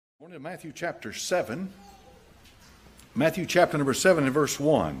Morning to Matthew chapter 7. Matthew chapter number 7 and verse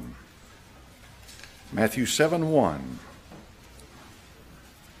 1. Matthew 7:1.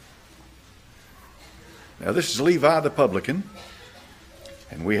 Now this is Levi the publican,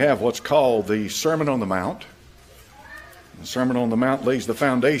 and we have what's called the Sermon on the Mount. The Sermon on the Mount lays the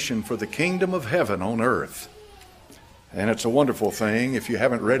foundation for the kingdom of heaven on earth. And it's a wonderful thing. If you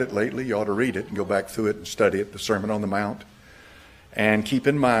haven't read it lately, you ought to read it and go back through it and study it, the Sermon on the Mount. And keep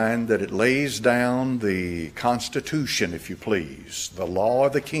in mind that it lays down the constitution, if you please, the law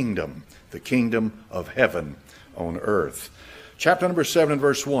of the kingdom of heaven on earth. Chapter number 7 and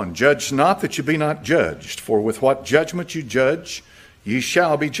verse 1, Judge not that you be not judged, for with what judgment you judge, ye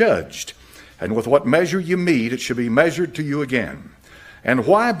shall be judged. And with what measure you mete, it shall be measured to you again. And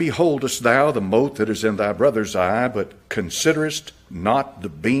why beholdest thou the mote that is in thy brother's eye, but considerest not the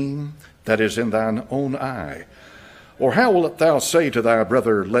beam that is in thine own eye? Or how wilt thou say to thy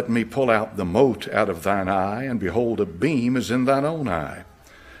brother, Let me pull out the mote out of thine eye, and behold, a beam is in thine own eye?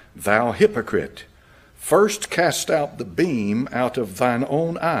 Thou hypocrite, first cast out the beam out of thine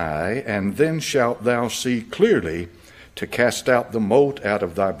own eye, and then shalt thou see clearly to cast out the mote out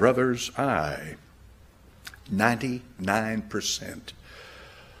of thy brother's eye. 99%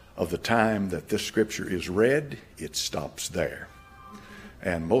 of the time that this scripture is read, it stops there.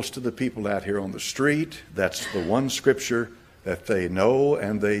 And most of the people out here on the street, that's the one scripture that they know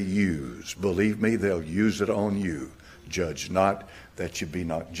and they use. Believe me, they'll use it on you. Judge not that you be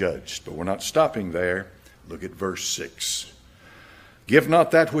not judged. But we're not stopping there. Look at verse 6. Give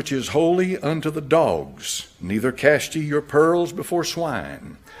not that which is holy unto the dogs, neither cast ye your pearls before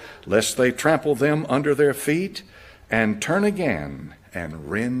swine, lest they trample them under their feet, and turn again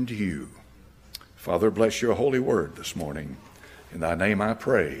and rend you. Father, bless your holy word this morning. In thy name I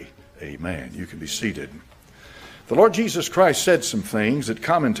pray, amen. You can be seated. The Lord Jesus Christ said some things that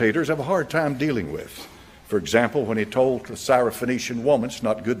commentators have a hard time dealing with. For example, when he told the Syrophoenician woman it's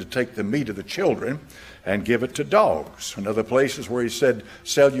not good to take the meat of the children and give it to dogs. In other places where he said,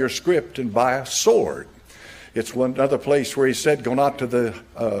 sell your scrip and buy a sword. It's another place where he said, go not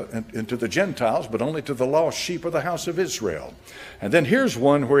into the Gentiles, but only to the lost sheep of the house of Israel. And then here's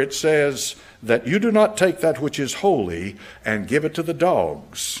one where it says that you do not take that which is holy and give it to the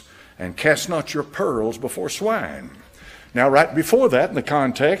dogs, and cast not your pearls before swine. Now, right before that, in the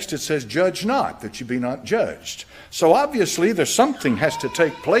context, it says, judge not, that you be not judged. So obviously, there's something has to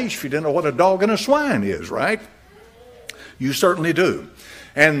take place if you didn't know what a dog and a swine is, right? You certainly do.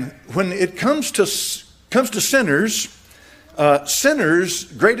 And when it comes to sinners, sinners'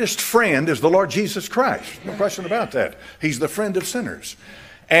 greatest friend is the Lord Jesus Christ. No question about that. He's the friend of sinners.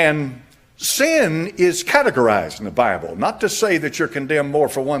 And sin is categorized in the Bible. Not to say that you're condemned more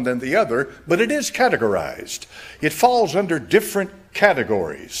for one than the other, but it is categorized. It falls under different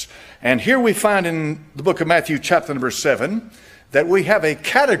categories. And here we find in the book of Matthew chapter number 7 that we have a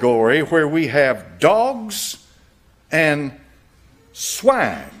category where we have dogs and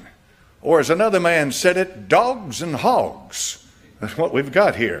swine. Or as another man said it, dogs and hogs. That's what we've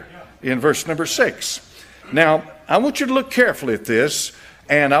got here in verse number 6. Now, I want you to look carefully at this,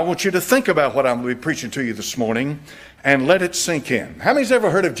 and I want you to think about what I'm going to be preaching to you this morning and let it sink in. How many's ever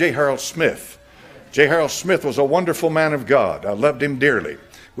heard of J. Harold Smith? J. Harold Smith was a wonderful man of God. I loved him dearly.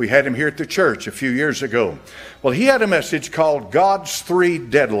 We had him here at the church a few years ago. Well, he had a message called God's Three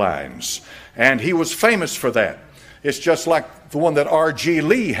Deadlines, and he was famous for that. It's just like the one that R.G.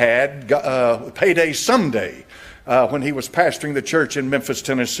 Lee had, Payday Someday, when he was pastoring the church in Memphis,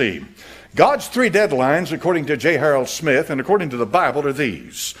 Tennessee. God's three deadlines, according to J. Harold Smith and according to the Bible, are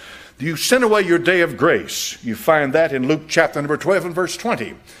these. You send away your day of grace. You find that in Luke chapter number 12 and verse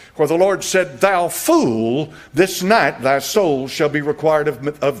 20, where the Lord said, Thou fool, this night thy soul shall be required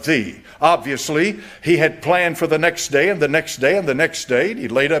of thee. Obviously, he had planned for the next day and the next day and the next day. He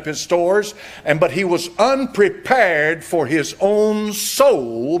laid up his stores, but he was unprepared for his own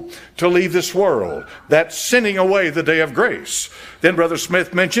soul to leave this world. That's sending away the day of grace. Then Brother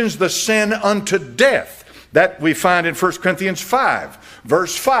Smith mentions the sin unto death. That we find in 1 Corinthians 5,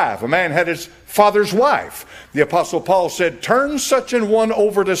 verse 5. A man had his father's wife. The Apostle Paul said, Turn such an one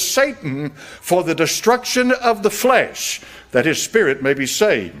over to Satan for the destruction of the flesh, that his spirit may be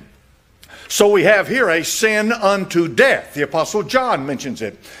saved. So we have here a sin unto death. The Apostle John mentions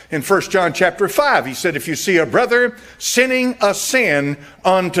it in 1 John chapter 5. He said, if you see a brother sinning a sin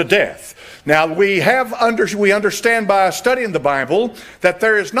unto death. Now, we understand by studying the Bible that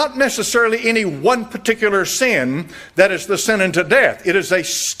there is not necessarily any one particular sin that is the sin unto death. It is a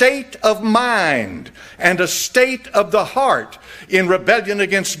state of mind and a state of the heart in rebellion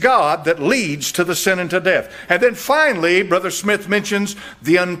against God that leads to the sin unto death. And then finally, Brother Smith mentions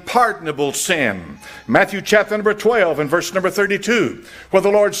the unpardonable sin. Matthew chapter number 12 and verse number 32, where the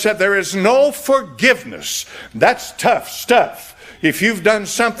Lord said, there is no forgiveness. That's tough stuff. If you've done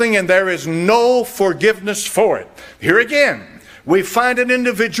something and there is no forgiveness for it. Here again, we find an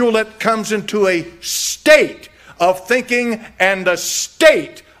individual that comes into a state of thinking and a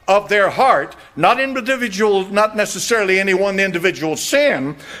state of their heart, not individual, not necessarily any one individual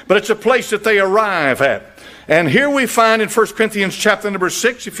sin, but it's a place that they arrive at. And here we find in 1 Corinthians chapter number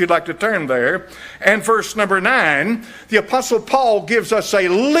 6, if you'd like to turn there, and verse number 9, the Apostle Paul gives us a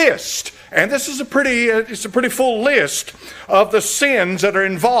list. And this is a pretty full list of the sins that are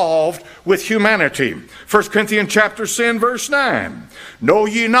involved with humanity. 1 Corinthians chapter 10, verse 9. Know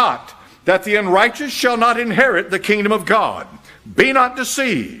ye not that the unrighteous shall not inherit the kingdom of God? Be not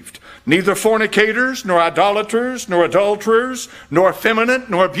deceived. Neither fornicators, nor idolaters, nor adulterers, nor effeminate,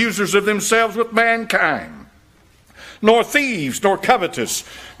 nor abusers of themselves with mankind, nor thieves, nor covetous,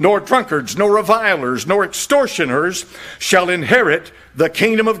 nor drunkards, nor revilers, nor extortioners shall inherit the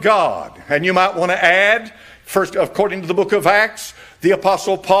kingdom of God. And you might want to add, first, according to the book of Acts, the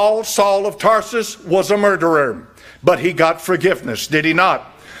Apostle Paul, Saul of Tarsus, was a murderer, but he got forgiveness, did he not?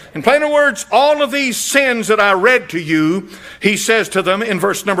 In plain words, all of these sins that I read to you, he says to them in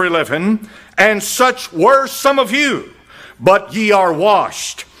verse number 11, and such were some of you, but ye are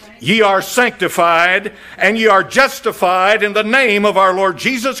washed, ye are sanctified, and ye are justified in the name of our Lord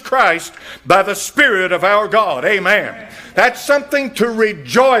Jesus Christ by the Spirit of our God. Amen. That's something to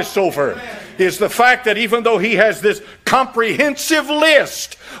rejoice over, is the fact that even though he has this comprehensive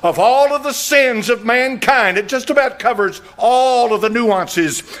list of all of the sins of mankind, it just about covers all of the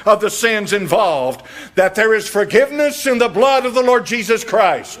nuances of the sins involved, that there is forgiveness in the blood of the Lord Jesus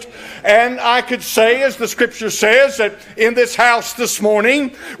Christ. And I could say, as the scripture says, that in this house this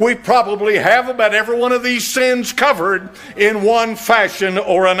morning, we probably have about every one of these sins covered in one fashion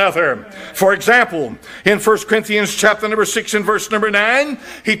or another. For example, in 1 Corinthians chapter number 6 and verse number 9,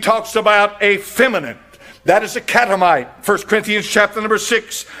 he talks about effeminate. That is a catamite. 1 Corinthians chapter number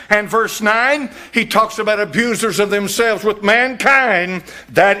 6 and verse 9, he talks about abusers of themselves with mankind.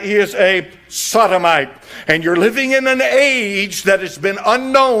 That is a sodomite. And you're living in an age that has been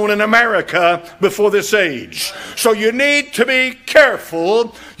unknown in America before this age. So you need to be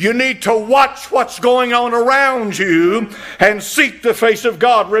careful. You need to watch what's going on around you and seek the face of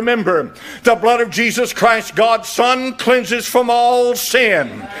God. Remember, the blood of Jesus Christ, God's Son, cleanses from all sin.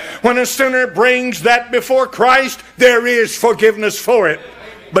 When a sinner brings that before Christ, there is forgiveness for it.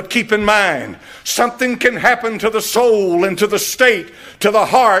 But keep in mind, something can happen to the soul and to the state, to the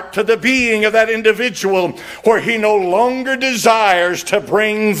heart, to the being of that individual, where he no longer desires to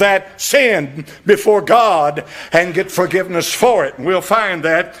bring that sin before God and get forgiveness for it. And we'll find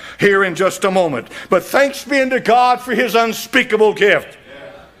that here in just a moment. But thanks be unto God for his unspeakable gift.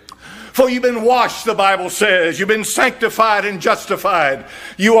 For you've been washed, the Bible says. You've been sanctified and justified.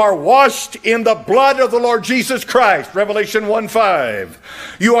 You are washed in the blood of the Lord Jesus Christ. Revelation 1:5.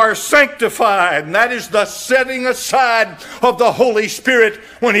 You are sanctified, and that is the setting aside of the Holy Spirit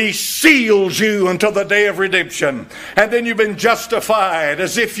when he seals you until the day of redemption. And then you've been justified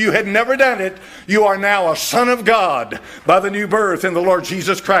as if you had never done it. You are now a son of God by the new birth in the Lord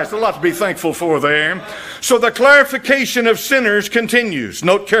Jesus Christ. A lot to be thankful for there. So the clarification of sinners continues.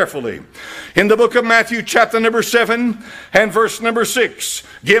 Note carefully. In the book of Matthew chapter number 7 and verse number 6,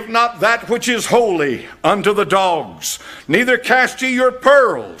 give not that which is holy unto the dogs, neither cast ye your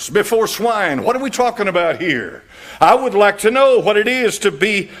pearls before swine. What are we talking about here? I would like to know what it is to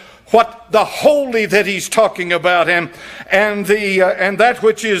be, what the holy that he's talking about, and that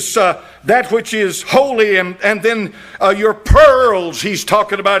which is holy, and then your pearls he's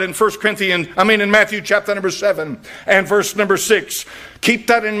talking about in in Matthew chapter number 7 and verse number 6. Keep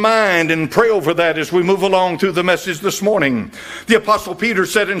that in mind and pray over that as we move along through the message this morning. The Apostle Peter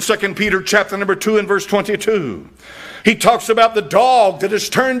said in 2 Peter chapter number 2 and verse 22, he talks about the dog that has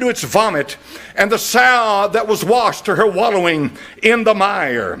turned to its vomit and the sow that was washed to her wallowing in the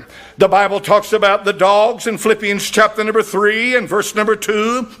mire. The Bible talks about the dogs in Philippians chapter number 3 and verse number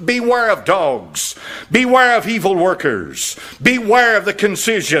 2. Beware of dogs. Beware of evil workers. Beware of the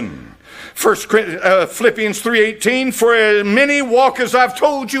concision. Philippians 3:18, for as many walk as I've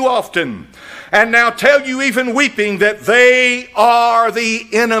told you often, and now tell you even weeping, that they are the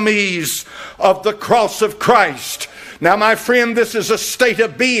enemies of the cross of Christ. Now, my friend, this is a state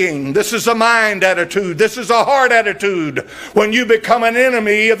of being. This is a mind attitude. This is a heart attitude. When you become an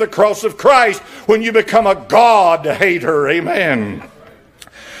enemy of the cross of Christ, when you become a God hater, amen.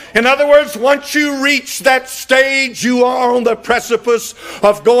 In other words, once you reach that stage, you are on the precipice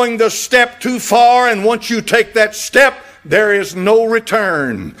of going the step too far, and once you take that step, there is no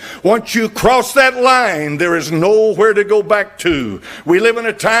return. Once you cross that line, there is nowhere to go back to. We live in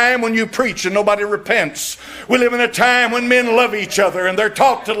a time when you preach and nobody repents. We live in a time when men love each other and they're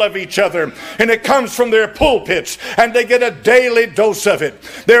taught to love each other. And it comes from their pulpits and they get a daily dose of it.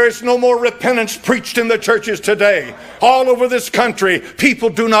 There is no more repentance preached in the churches today. All over this country,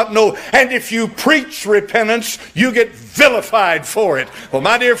 people do not know. And if you preach repentance, you get vilified for it. Well,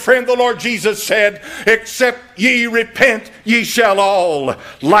 my dear friend, the Lord Jesus said, except ye repent, ye shall all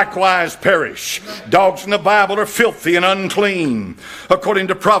likewise perish. Dogs in the Bible are filthy and unclean, according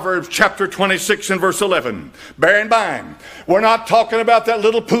to Proverbs chapter 26 and verse 11. Bear in mind, we're not talking about that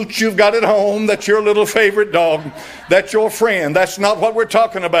little pooch you've got at home, that's your little favorite dog, that's your friend. That's not what we're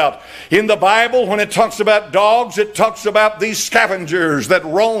talking about. In the Bible, when it talks about dogs, it talks about these scavengers that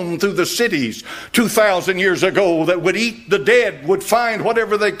roam through the cities 2,000 years ago, that would eat the dead, would find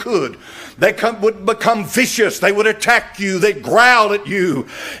whatever they could. They would become vicious. They would attack you. They'd growl at you.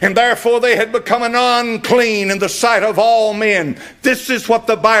 And therefore they had become an unclean in the sight of all men. This is what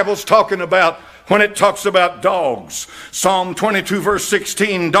the Bible's talking about when it talks about dogs. Psalm 22 verse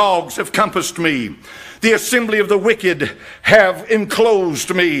 16, dogs have compassed me. The assembly of the wicked have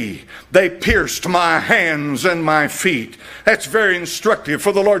enclosed me. They pierced my hands and my feet. That's very instructive,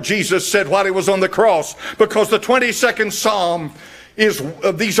 for the Lord Jesus said while he was on the cross, because the 22nd Psalm is,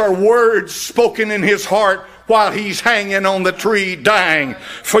 these are words spoken in his heart while he's hanging on the tree dying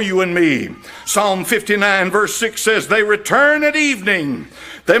for you and me. Psalm 59 verse 6 says, they return at evening.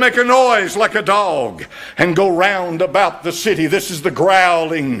 They make a noise like a dog and go round about the city. This is the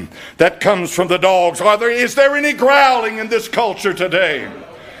growling that comes from the dogs. Is there any growling in this culture today?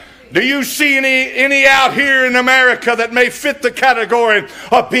 Do you see any out here in America that may fit the category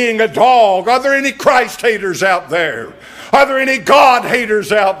of being a dog? Are there any Christ haters out there? Are there any God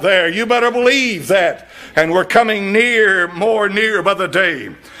haters out there? You better believe that. And we're coming more near by the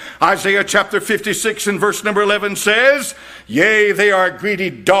day. Isaiah chapter 56 and verse number 11 says, yea, they are greedy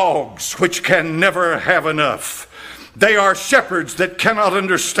dogs which can never have enough. They are shepherds that cannot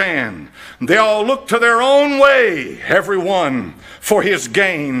understand. They all look to their own way, every one for his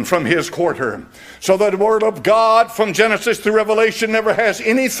gain from his quarter. So the word of God from Genesis through Revelation never has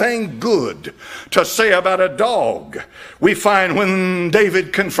anything good to say about a dog. We find when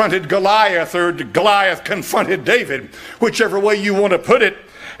David confronted Goliath, or Goliath confronted David, whichever way you want to put it,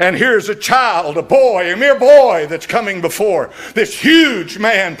 and here's a child, a boy, a mere boy that's coming before this huge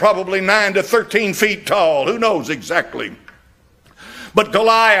man, probably 9 to 13 feet tall. Who knows exactly? But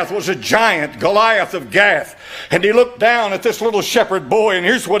Goliath was a giant, Goliath of Gath. And he looked down at this little shepherd boy, and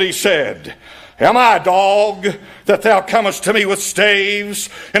here's what he said. Am I a dog that thou comest to me with staves?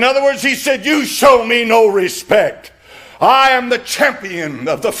 In other words, he said, you show me no respect. I am the champion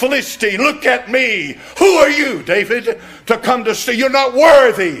of the Philistine. Look at me. Who are you, David, to come to see? You're not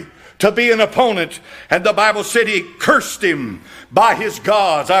worthy to be an opponent. And the Bible said he cursed him by his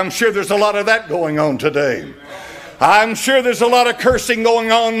gods. I'm sure there's a lot of that going on today. I'm sure there's a lot of cursing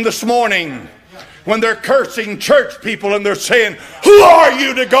going on this morning, when they're cursing church people and they're saying, who are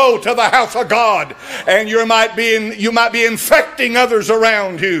you to go to the house of God? And you might be infecting others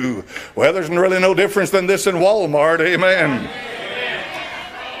around you. Well, there's really no difference than this in Walmart. Amen.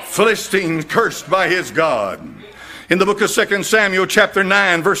 Philistine cursed by his God. In the book of 2 Samuel chapter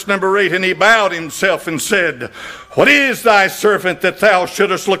 9 verse number 8, and he bowed himself and said, what is thy servant that thou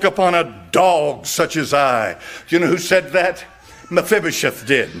shouldest look upon a dog such as I? Do you know who said that? Mephibosheth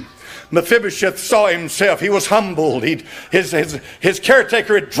did. Mephibosheth saw himself. He was humbled. His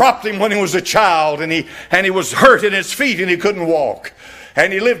caretaker had dropped him when he was a child, and he was hurt in his feet and he couldn't walk.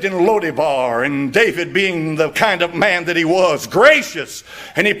 And he lived in Lodebar, and David, being the kind of man that he was, gracious,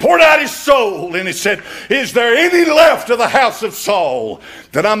 and he poured out his soul, and he said, is there any left of the house of Saul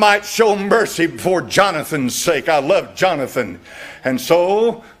that I might show mercy for Jonathan's sake? I love Jonathan. And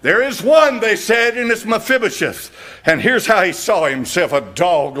so there is one, they said, and it's Mephibosheth. And here's how he saw himself, a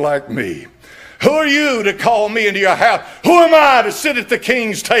dog like me. Who are you to call me into your house? Who am I to sit at the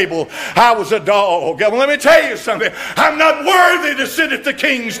king's table? I was a dog. Well, let me tell you something. I'm not worthy to sit at the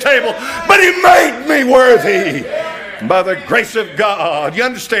king's table, but he made me worthy by the grace of God. You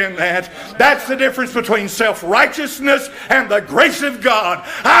understand that? That's the difference between self-righteousness and the grace of God.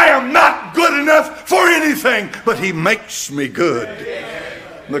 I am not good enough for anything, but he makes me good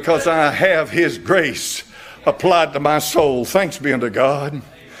because I have his grace applied to my soul. Thanks be unto God.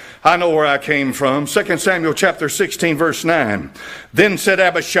 I know where I came from. 2 Samuel chapter 16, verse 9. Then said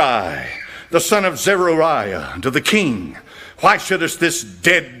Abishai, the son of Zeruiah, to the king, why shouldest this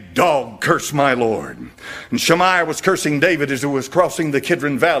dead dog curse my Lord? And Shemaiah was cursing David as he was crossing the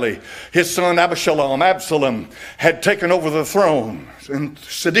Kidron Valley. His son Absalom, had taken over the throne, and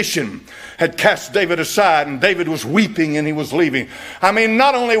sedition had cast David aside, and David was weeping and he was leaving. I mean,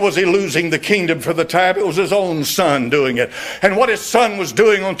 not only was he losing the kingdom for the time, it was his own son doing it. And what his son was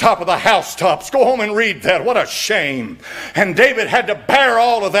doing on top of the housetops, go home and read that. What a shame. And David had to bear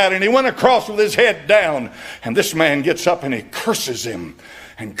all of that, and he went across with his head down. And this man gets up and he curses him,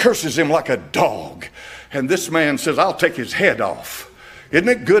 and curses him like a dog. And this man says, I'll take his head off. Isn't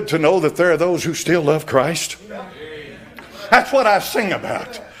it good to know that there are those who still love Christ? That's what I sing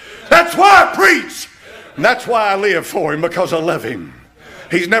about. That's why I preach. And that's why I live for him, because I love him.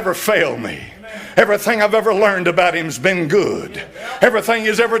 He's never failed me. Everything I've ever learned about him's been good. Everything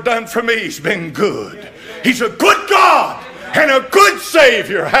he's ever done for me has been good. He's a good God and a good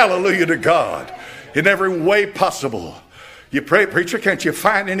Savior. Hallelujah to God. In every way possible. You pray, preacher, can't you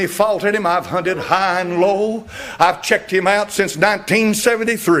find any fault in him? I've hunted high and low. I've checked him out since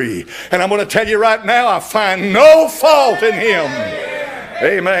 1973. And I'm going to tell you right now, I find no fault in him.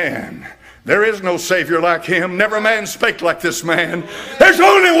 Amen. There is no Savior like him. Never man spake like this man. There's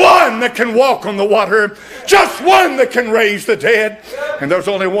only one that can walk on the water. Just one that can raise the dead. And there's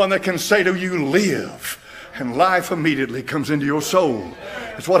only one that can say to you, live. And life immediately comes into your soul.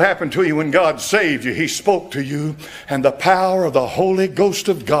 It's what happened to you when God saved you. He spoke to you, and the power of the Holy Ghost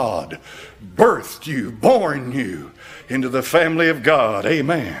of God birthed you, born you into the family of God.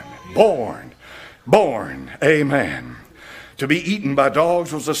 Amen. Born. Amen. To be eaten by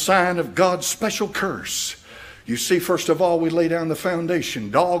dogs was a sign of God's special curse. You see, first of all, we lay down the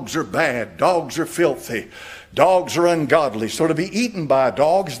foundation. Dogs are bad. Dogs are filthy. Dogs are ungodly. So to be eaten by a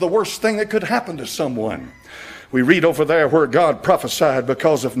dog is the worst thing that could happen to someone. We read over there where God prophesied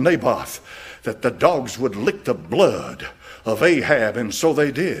because of Naboth that the dogs would lick the blood of Ahab, and so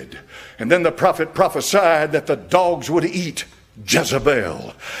they did. And then the prophet prophesied that the dogs would eat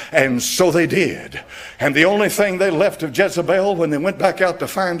Jezebel, and so they did. And the only thing they left of Jezebel when they went back out to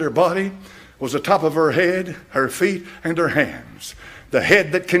find her body was the top of her head, her feet, and her hands. The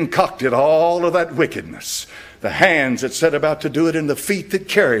head that concocted all of that wickedness. The hands that set about to do it, and the feet that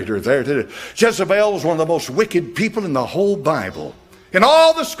carried her there to do it. Jezebel was one of the most wicked people in the whole Bible. In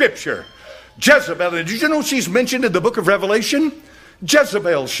all the scripture, Jezebel, did you know she's mentioned in the book of Revelation?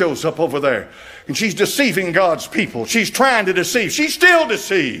 Jezebel shows up over there, and she's deceiving God's people. She's trying to deceive. She still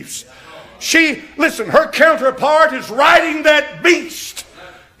deceives. Listen, her counterpart is riding that beast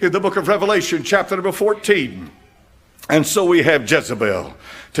in the book of Revelation, chapter number 14. And so we have Jezebel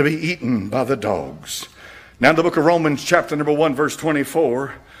to be eaten by the dogs. Now in the book of Romans, chapter number 1, verse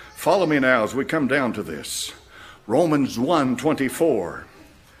 24. Follow me now as we come down to this. Romans 1:24.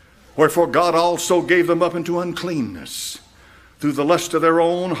 Wherefore God also gave them up into uncleanness through the lust of their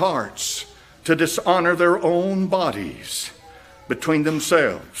own hearts, to dishonor their own bodies between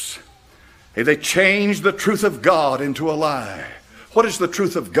themselves. And they changed the truth of God into a lie. What is the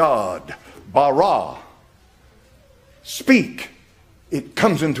truth of God? Bara. Speak. It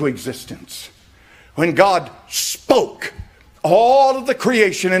comes into existence. When God spoke all of the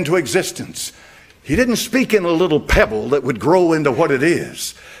creation into existence, he didn't speak in a little pebble that would grow into what it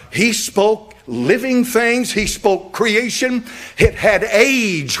is. He spoke living things. He spoke creation. It had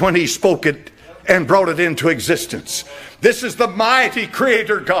age when he spoke it and brought it into existence. This is the mighty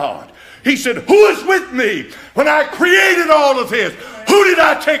creator God. He said, who is with me when I created all of this? Who did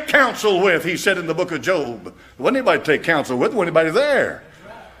I take counsel with? He said in the book of Job. There wasn't anybody to take counsel with. There wasn't anybody there.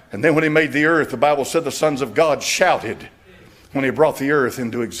 And then when he made the earth, the Bible said the sons of God shouted when he brought the earth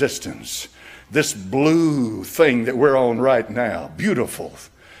into existence. This blue thing that we're on right now, beautiful.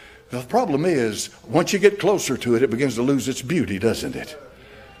 The problem is, once you get closer to it, it begins to lose its beauty, doesn't it?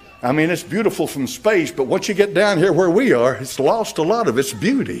 I mean, it's beautiful from space, but once you get down here where we are, it's lost a lot of its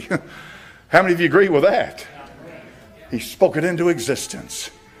beauty. How many of you agree with that? He spoke it into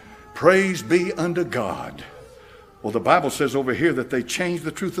existence. Praise be unto God. Well, the Bible says over here that they changed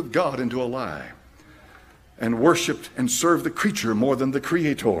the truth of God into a lie and worshiped and served the creature more than the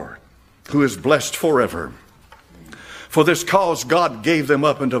Creator, who is blessed forever. For this cause God gave them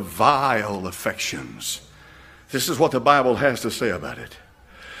up into vile affections. This is what the Bible has to say about it.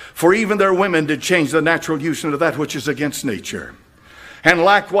 For even their women did change the natural use into that which is against nature. And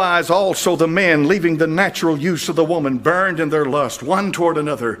likewise also the men, leaving the natural use of the woman, burned in their lust, one toward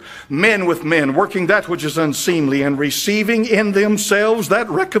another, men with men, working that which is unseemly, and receiving in themselves that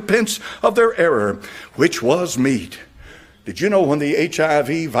recompense of their error, which was meet. Did you know when the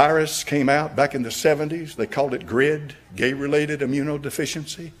HIV virus came out back in the 70s, they called it GRID, gay-related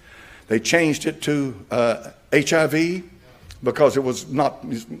immunodeficiency? They changed it to HIV because it was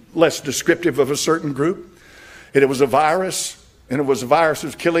less descriptive of a certain group. It was a virus. And it was a virus that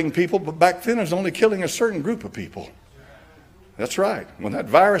was killing people, but back then it was only killing a certain group of people. That's right. When that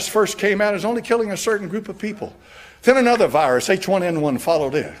virus first came out, it was only killing a certain group of people. Then another virus, H1N1,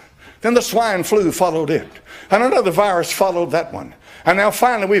 followed it. Then the swine flu followed it. And another virus followed that one. And now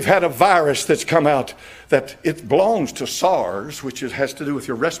finally we've had a virus that's come out that it belongs to SARS, which has to do with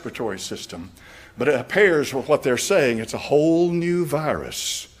your respiratory system. But it appears with what they're saying, it's a whole new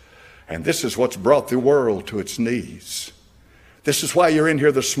virus. And this is what's brought the world to its knees. This is why you're in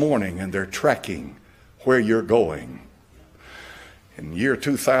here this morning and they're tracking where you're going. In the year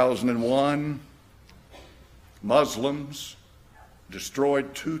 2001, Muslims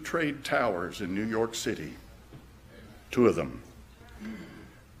destroyed 2 trade towers in New York City. 2 of them.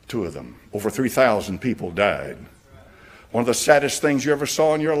 2 of them. Over 3,000 people died. One of the saddest things you ever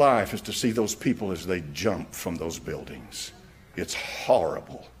saw in your life is to see those people as they jump from those buildings. It's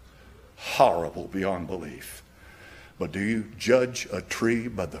horrible. Horrible beyond belief. But do you judge a tree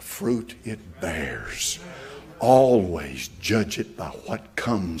by the fruit it bears? Always judge it by what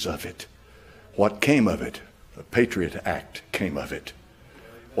comes of it. What came of it? The Patriot Act came of it.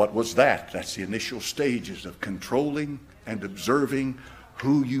 What was that? That's the initial stages of controlling and observing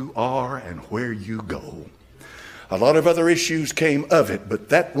who you are and where you go. A lot of other issues came of it, but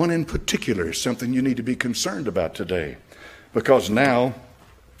that one in particular is something you need to be concerned about today. Because now,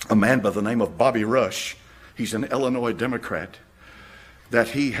 a man by the name of Bobby Rush, he's an Illinois Democrat, that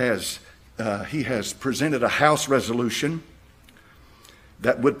he has presented a House resolution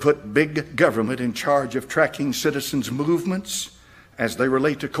that would put big government in charge of tracking citizens' movements as they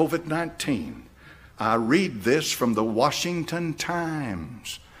relate to COVID-19. I read this from the Washington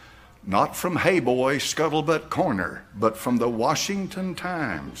Times, not from Hey Boy, Scuttlebutt Corner, but from the Washington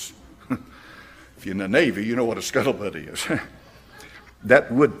Times. If you're in the Navy, you know what a scuttlebutt is.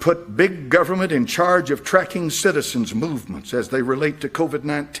 That would put big government in charge of tracking citizens' movements as they relate to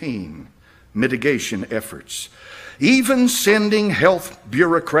COVID-19 mitigation efforts, even sending health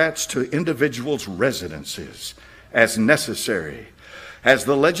bureaucrats to individuals' residences as necessary. As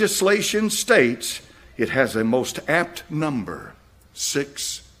the legislation states, it has a most apt number,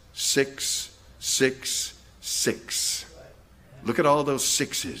 6666. Look at all those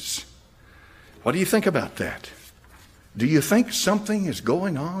sixes. What do you think about that? Do you think something is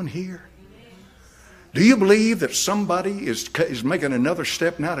going on here? Do you believe that somebody is making another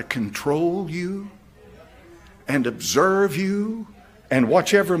step now to control you and observe you and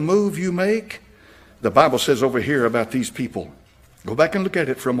watch every move you make? The Bible says over here about these people. Go back and look at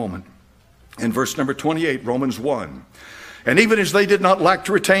it for a moment. In verse number 28, Romans 1. And even as they did not like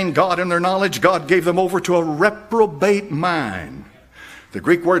to retain God in their knowledge, God gave them over to a reprobate mind. The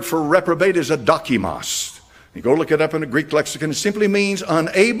Greek word for reprobate is adokimos. You go look it up in the Greek lexicon. It simply means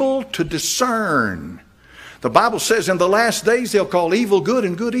unable to discern. The Bible says in the last days they'll call evil good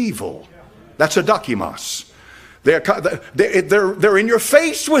and good evil. That's adokimos. They're in your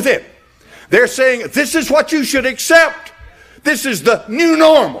face with it. They're saying this is what you should accept. This is the new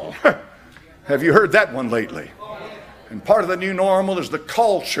normal. Have you heard that one lately? And part of the new normal is the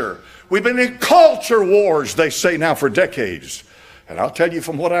culture. We've been in culture wars, they say now, for decades. And I'll tell you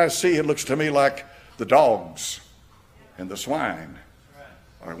from what I see, it looks to me like the dogs and the swine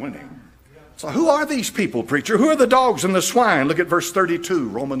are winning. So who are these people, preacher? Who are the dogs and the swine? Look at verse 32,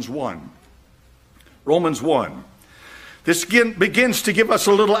 Romans 1. Romans 1. This begins to give us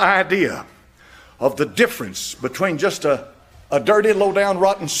a little idea of the difference between just a dirty, low-down,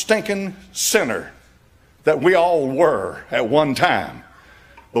 rotten, stinking sinner that we all were at one time.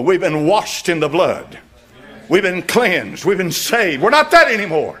 But we've been washed in the blood. We've been cleansed. We've been saved. We're not that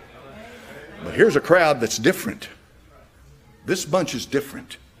anymore. But here's a crowd that's different. This bunch is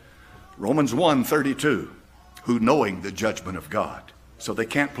different. Romans 1:32, who knowing the judgment of God, so they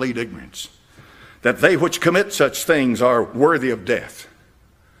can't plead ignorance, that they which commit such things are worthy of death.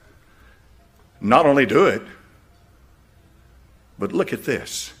 Not only do it, but look at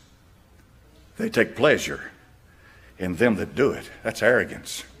this. They take pleasure in them that do it. That's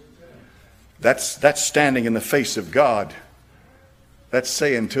arrogance. That's standing in the face of God. That's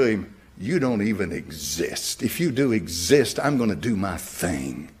saying to him, you don't even exist. If you do exist, I'm going to do my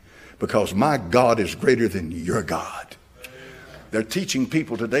thing, because my God is greater than your God. They're teaching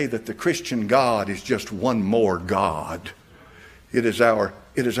people today that the Christian God is just one more God. It is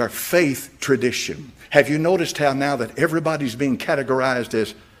our faith tradition. Have you noticed how now that everybody's being categorized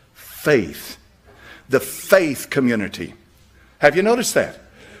as faith? The faith community. Have you noticed that?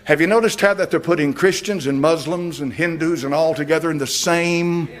 Have you noticed how that they're putting Christians and Muslims and Hindus and all together in the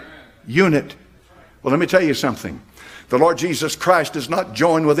same unit? Well, let me tell you something. The Lord Jesus Christ does not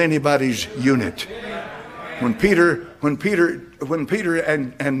join with anybody's unit. When Peter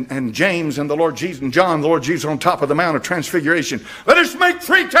and James and the Lord Jesus and John, the Lord Jesus on top of the Mount of Transfiguration, let us make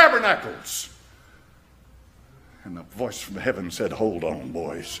 3 tabernacles. And the voice from heaven said, hold on,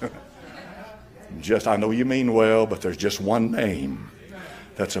 boys. I know you mean well, but there's just one name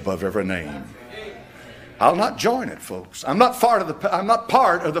that's above every name. I'll not join it, folks. I'm not part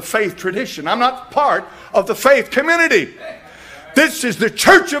of the faith tradition. I'm not part of the faith community. This is the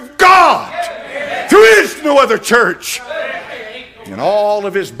church of God. There is no other church. And all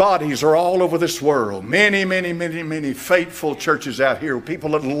of his bodies are all over this world. Many, many, many, many faithful churches out here.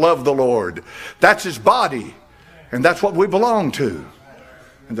 People that love the Lord. That's his body. And that's what we belong to.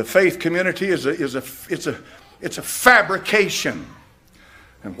 And the faith community is a fabrication.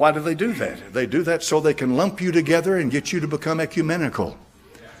 And why do they do that? They do that so they can lump you together and get you to become ecumenical.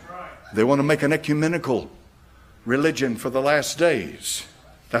 They want to make an ecumenical religion for the last days.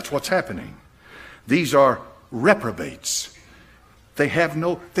 That's what's happening. These are reprobates. They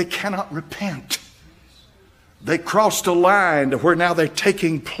cannot repent. They crossed a line to where now they're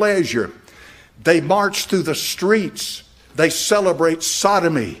taking pleasure. They march through the streets. They celebrate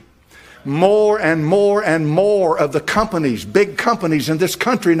sodomy. More and more and more of the companies, big companies in this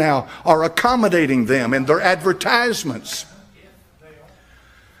country now, are accommodating them in their advertisements.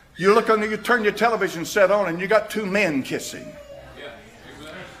 You turn your television set on and you got 2 men kissing.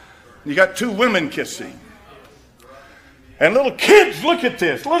 You got 2 women kissing. And little kids look at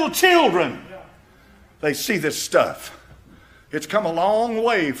this, little children. They see this stuff. It's come a long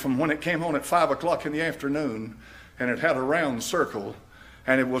way from when it came on at 5 o'clock in the afternoon and it had a round circle.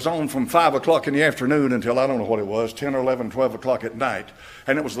 And it was on from 5 o'clock in the afternoon until I don't know what it was, 10 or 11, 12 o'clock at night.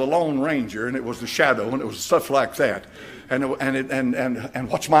 And it was the Lone Ranger, and it was the Shadow, and it was stuff like that. And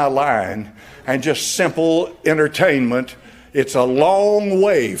What's My Line, and just simple entertainment. It's a long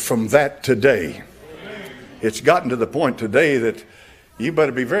way from that today. It's gotten to the point today that you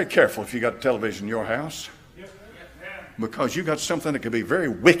better be very careful if you got a television in your house, because you got something that could be very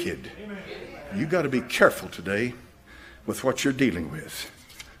wicked. You got to be careful today with what you're dealing with.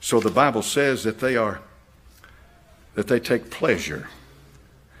 So the Bible says that they take pleasure.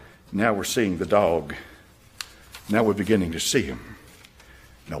 Now we're seeing the dog. Now we're beginning to see him.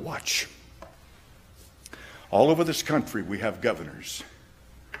 Now watch. All over this country we have governors.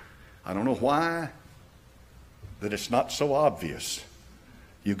 I don't know why that it's not so obvious.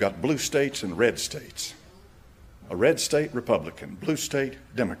 You've got blue states and red states. A red state, Republican. Blue state,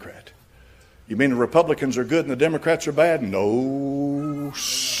 Democrat. You mean the Republicans are good and the Democrats are bad? No,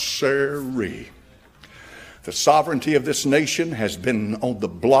 sirree. The sovereignty of this nation has been on the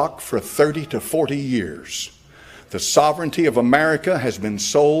block for 30 to 40 years. The sovereignty of America has been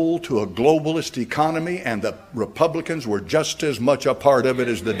sold to a globalist economy, and the Republicans were just as much a part of it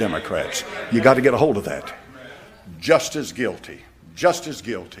as the Democrats. You got to get a hold of that. Just as guilty. Just as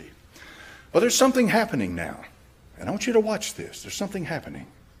guilty. But there's something happening now. And I want you to watch this. There's something happening.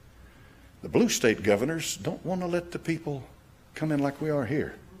 The blue state governors don't want to let the people come in like we are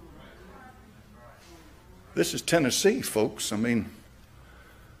here. This is Tennessee, folks. I mean,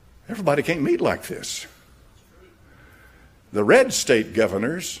 everybody can't meet like this. The red state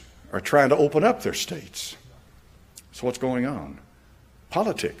governors are trying to open up their states. So what's going on?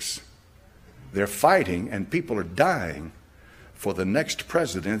 Politics. They're fighting, and people are dying for the next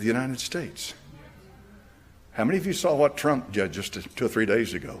president of the United States. How many of you saw what Trump did just 2 or 3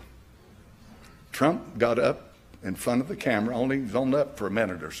 days ago? Trump got up in front of the camera, only was on up for a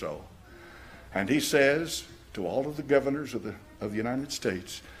minute or so, and he says to all of the governors of the United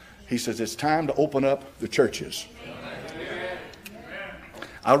States, he says, it's time to open up the churches.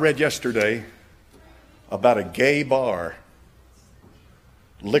 I read yesterday about a gay bar,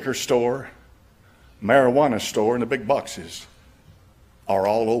 liquor store, marijuana store, and the big boxes are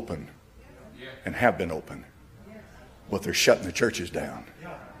all open and have been open, but they're shutting the churches down.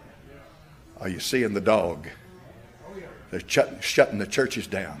 Are you seeing the dog? They're shutting the churches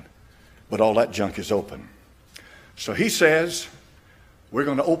down, but all that junk is open. So he says, we're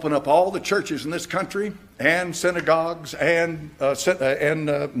going to open up all the churches in this country and synagogues and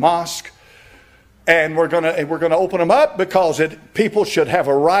mosque, and we're going to open them up because people should have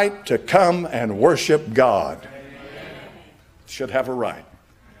a right to come and worship God. should have a right.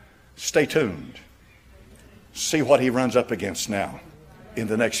 Stay tuned. See what he runs up against now in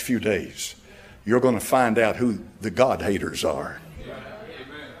the next few days. You're going to find out who the God haters are.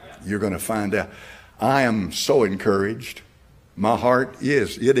 You're going to find out. I am so encouraged. My heart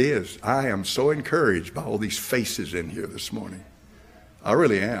is. I am so encouraged by all these faces in here this morning. I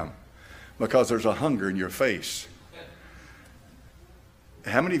really am. Because there's a hunger in your face.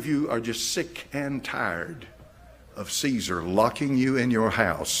 How many of you are just sick and tired of Caesar locking you in your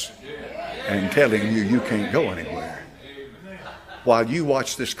house and telling you you can't go anywhere? While you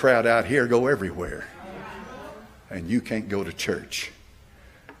watch this crowd out here go everywhere and you can't go to church.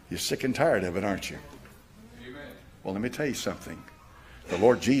 You're sick and tired of it, aren't you? Well, let me tell you something. The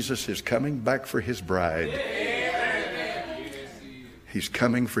Lord Jesus is coming back for his bride. He's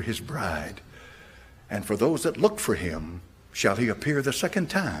coming for his bride. And for those that look for him, shall he appear the second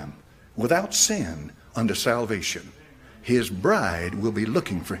time without sin unto salvation. His bride will be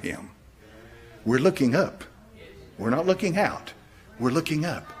looking for him. We're looking up. We're not looking out. We're looking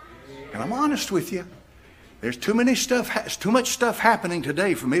up. And I'm honest with you. There's too much stuff happening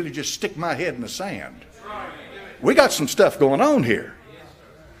today for me to just stick my head in the sand. We got some stuff going on here.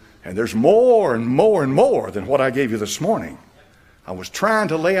 And there's more and more and more than what I gave you this morning. I was trying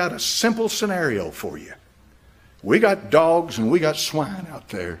to lay out a simple scenario for you. We got dogs and we got swine out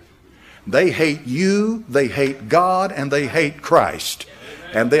there. They hate you, they hate God, and they hate Christ.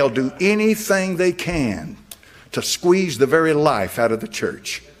 And they'll do anything they can to squeeze the very life out of the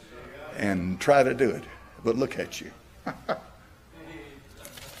church and try to do it. But look at you.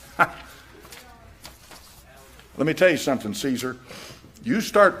 Let me tell you something, Caesar. You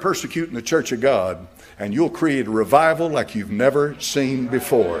start persecuting the church of God and you'll create a revival like you've never seen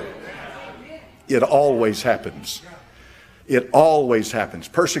before. It always happens. It always happens.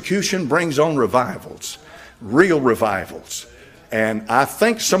 Persecution brings on revivals, real revivals. And I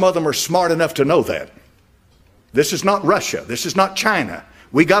think some of them are smart enough to know that. This is not Russia. This is not China.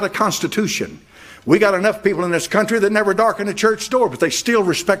 We got a constitution. We got enough people in this country that never darken a church door, but they still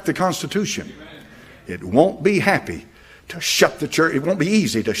respect the Constitution. It won't be happy to shut the church. It won't be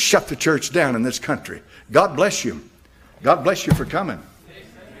easy to shut the church down in this country. God bless you. God bless you for coming.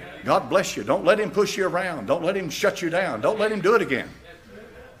 God bless you. Don't let him push you around. Don't let him shut you down. Don't let him do it again.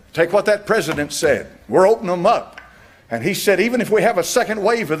 Take what that president said. We're opening them up. And he said, even if we have a second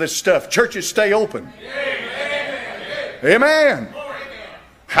wave of this stuff, churches stay open. Amen.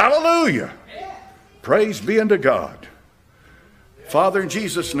 Hallelujah. Praise be unto God. Father, in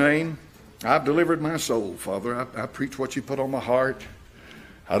Jesus' name, I've delivered my soul, Father. I preach what you put on my heart.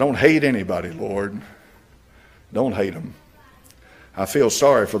 I don't hate anybody, Lord. Don't hate them. I feel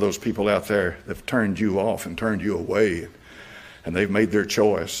sorry for those people out there that have turned you off and turned you away. And they've made their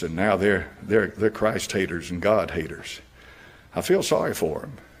choice, and now they're Christ haters and God haters. I feel sorry for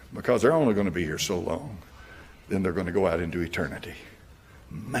them because they're only going to be here so long. Then they're going to go out into eternity.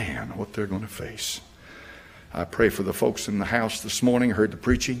 Man, what they're going to face. I pray for the folks in the house this morning, heard the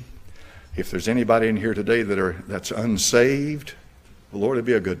preaching. If there's anybody in here today that's unsaved, well, Lord, it'd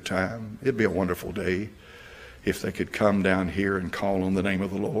be a good time. It'd be a wonderful day if they could come down here and call on the name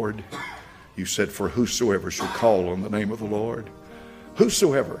of the Lord. You said, for whosoever shall call on the name of the Lord.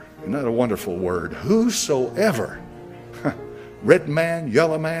 Whosoever. Isn't that a wonderful word? Whosoever. Red man,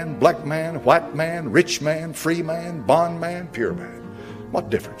 yellow man, black man, white man, rich man, free man, bond man, pure man. What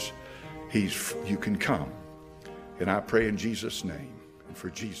difference? You can come. And I pray in Jesus' name and for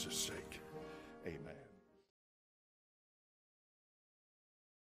Jesus' sake.